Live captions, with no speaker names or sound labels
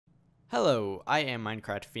Hello, I am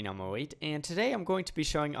Minecraft Phenom 08, and today I'm going to be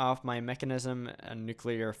showing off my Mekanism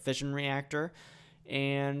Nuclear Fission Reactor,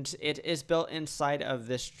 and it is built inside of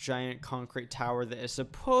this giant concrete tower that is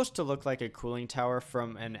supposed to look like a cooling tower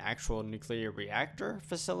from an actual nuclear reactor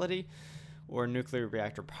facility or nuclear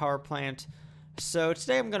reactor power plant. So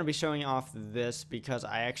today I'm going to be showing off this because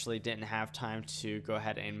I actually didn't have time to go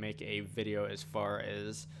ahead and make a video as far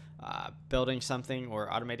as building something or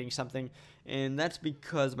automating something, and that's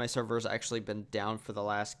because my server's actually been down for the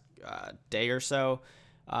last day or so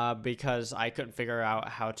because I couldn't figure out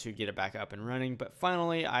how to get it back up and running. But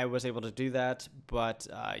finally I was able to do that, but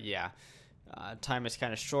time is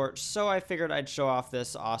kind of short, so I figured I'd show off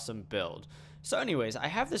this awesome build. So anyways, I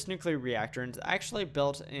have this nuclear reactor, and it's actually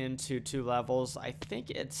built into 2 levels. I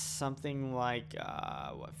think it's something like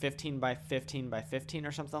 15 by 15 by 15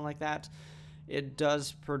 or something like that. It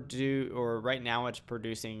does produce, or right now it's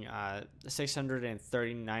producing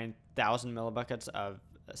 639,000 millibuckets of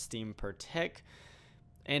steam per tick,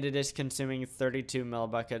 and it is consuming 32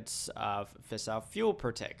 millibuckets of fissile fuel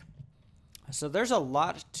per tick. So there's a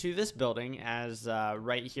lot to this building, as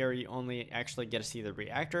right here you only actually get to see the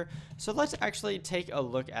reactor. So let's actually take a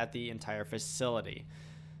look at the entire facility.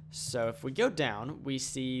 So if we go down, we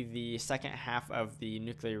see the second half of the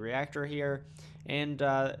nuclear reactor here, and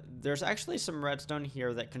there's actually some redstone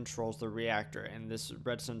here that controls the reactor, and this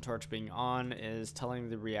redstone torch being on is telling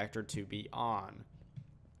the reactor to be on.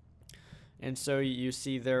 And so you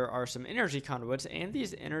see there are some energy conduits, and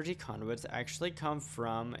these energy conduits actually come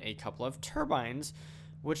from a couple of turbines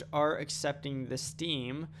which are accepting the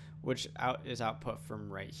steam which is output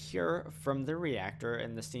from right here from the reactor,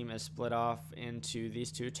 and the steam is split off into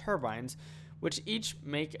these 2 turbines which each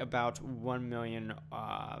make about 1 million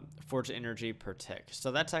forged energy per tick.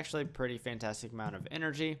 So that's actually a pretty fantastic amount of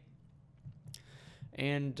energy.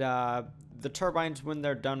 And the turbines, when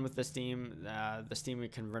they're done with the steam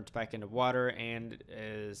converts back into water and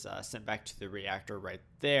is sent back to the reactor right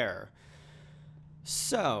there.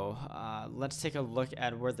 So let's take a look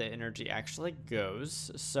at where the energy actually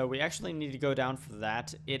goes. So we actually need to go down for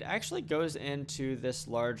that. It actually goes into this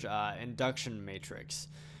large induction matrix,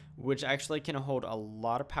 which actually can hold a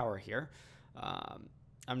lot of power here.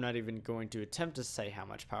 I'm not even going to attempt to say how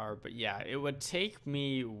much power, but yeah, it would take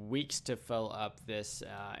me weeks to fill up this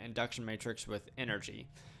induction matrix with energy.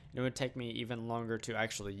 It would take me even longer to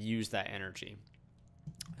actually use that energy.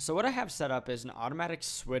 So what I have set up is an automatic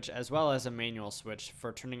switch as well as a manual switch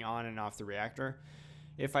for turning on and off the reactor.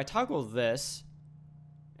 If I toggle this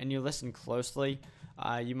and you listen closely,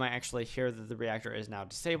 you might actually hear that the reactor is now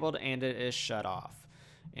disabled and it is shut off.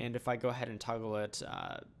 And if I go ahead and toggle it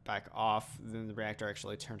back off, then the reactor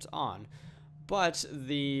actually turns on. But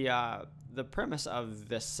the premise of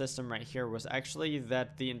this system right here was actually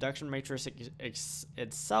that the induction matrix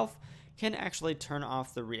itself can actually turn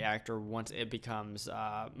off the reactor once it becomes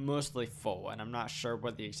mostly full. And I'm not sure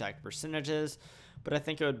what the exact percentage is, but I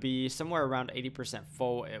think it would be somewhere around 80%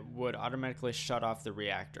 full. It would automatically shut off the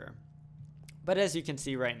reactor. But as you can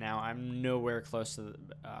see right now, I'm nowhere close to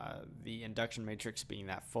the induction matrix being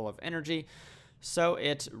that full of energy, so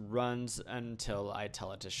it runs until I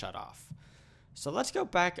tell it to shut off. So let's go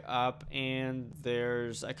back up, and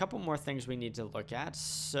there's a couple more things we need to look at.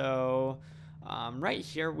 So right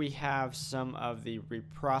here we have some of the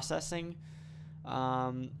reprocessing,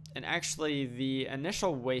 and actually the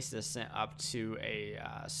initial waste is sent up to a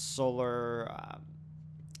solar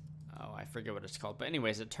I forget what it's called, but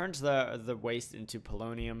anyways, it turns the waste into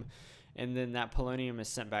polonium, and then that polonium is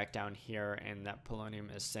sent back down here, and that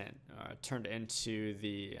polonium is turned into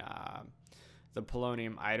the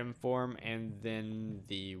polonium item form, and then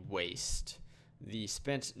the waste, the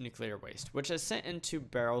spent nuclear waste, which is sent into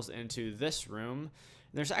barrels into this room.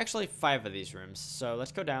 There's actually 5 of these rooms, so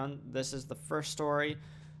let's go down. This is the first story,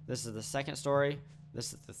 this is the second story,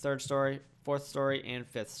 this is the third story, 4th story, and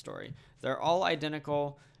 5th story. They're all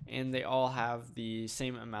identical, and they all have the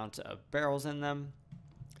same amount of barrels in them.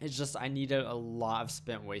 It's just I needed a lot of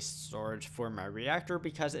spent waste storage for my reactor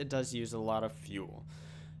because it does use a lot of fuel.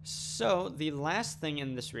 So the last thing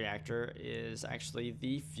in this reactor is actually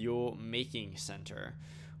the fuel making center,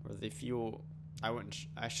 or the fuel,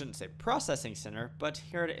 I shouldn't say processing center, but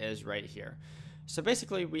here it is right here. So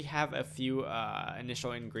basically we have a few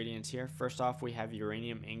initial ingredients here. First off, we have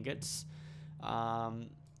uranium ingots,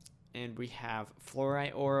 and we have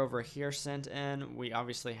fluorite ore over here sent in. We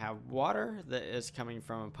obviously have water that is coming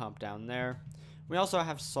from a pump down there. We also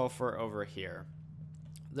have sulfur over here.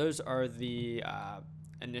 Those are the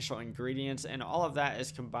initial ingredients, and all of that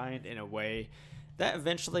is combined in a way that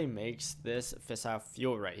eventually makes this fissile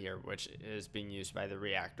fuel right here, which is being used by the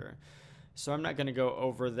reactor. So I'm not going to go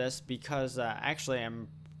over this because actually I'm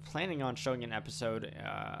planning on showing an episode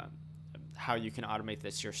how you can automate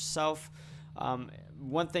this yourself.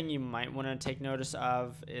 One thing you might want to take notice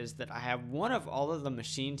of is that I have one of all of the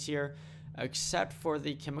machines here except for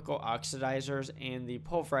the chemical oxidizers and the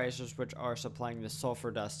pulverizers, which are supplying the sulfur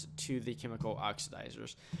dust to the chemical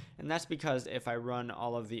oxidizers. And that's because if I run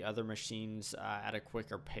all of the other machines at a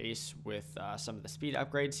quicker pace with some of the speed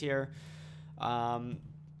upgrades here,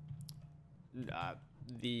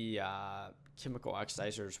 the chemical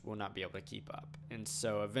oxidizers will not be able to keep up. And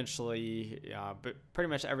so eventually, but pretty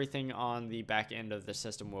much everything on the back end of the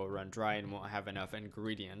system will run dry and won't have enough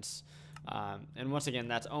ingredients. And once again,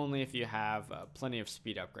 that's only if you have plenty of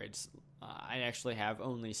speed upgrades. I actually have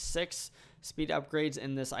only 6 speed upgrades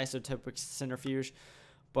in this isotopic centrifuge,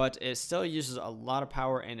 but it still uses a lot of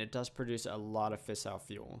power and it does produce a lot of fissile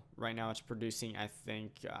fuel. Right now it's producing, I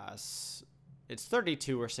think, it's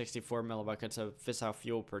 32 or 64 millibuckets of fissile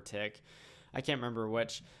fuel per tick. I can't remember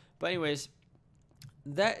which. But anyways,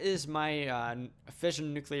 that is my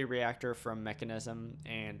fission nuclear reactor from Mekanism,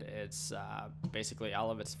 and it's basically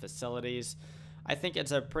all of its facilities. I think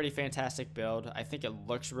it's a pretty fantastic build. I think it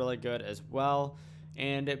looks really good as well,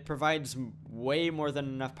 and it provides way more than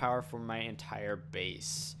enough power for my entire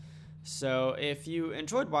base. So if you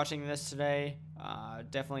enjoyed watching this today,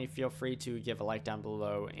 definitely feel free to give a like down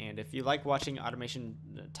below, and if you like watching automation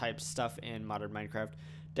type stuff in modern Minecraft,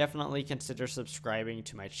 definitely consider subscribing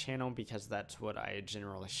to my channel because that's what I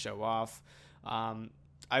generally show off.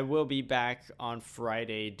 I will be back on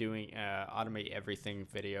Friday doing automate everything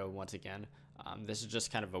video once again. This is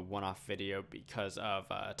just kind of a one-off video because of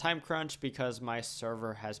time crunch, because my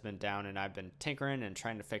server has been down and I've been tinkering and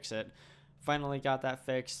trying to fix it. Finally got that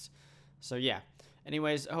fixed. So yeah.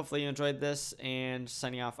 Anyways, hopefully you enjoyed this, and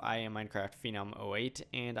signing off, I am Minecraft Phenom 08,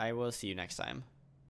 and I will see you next time.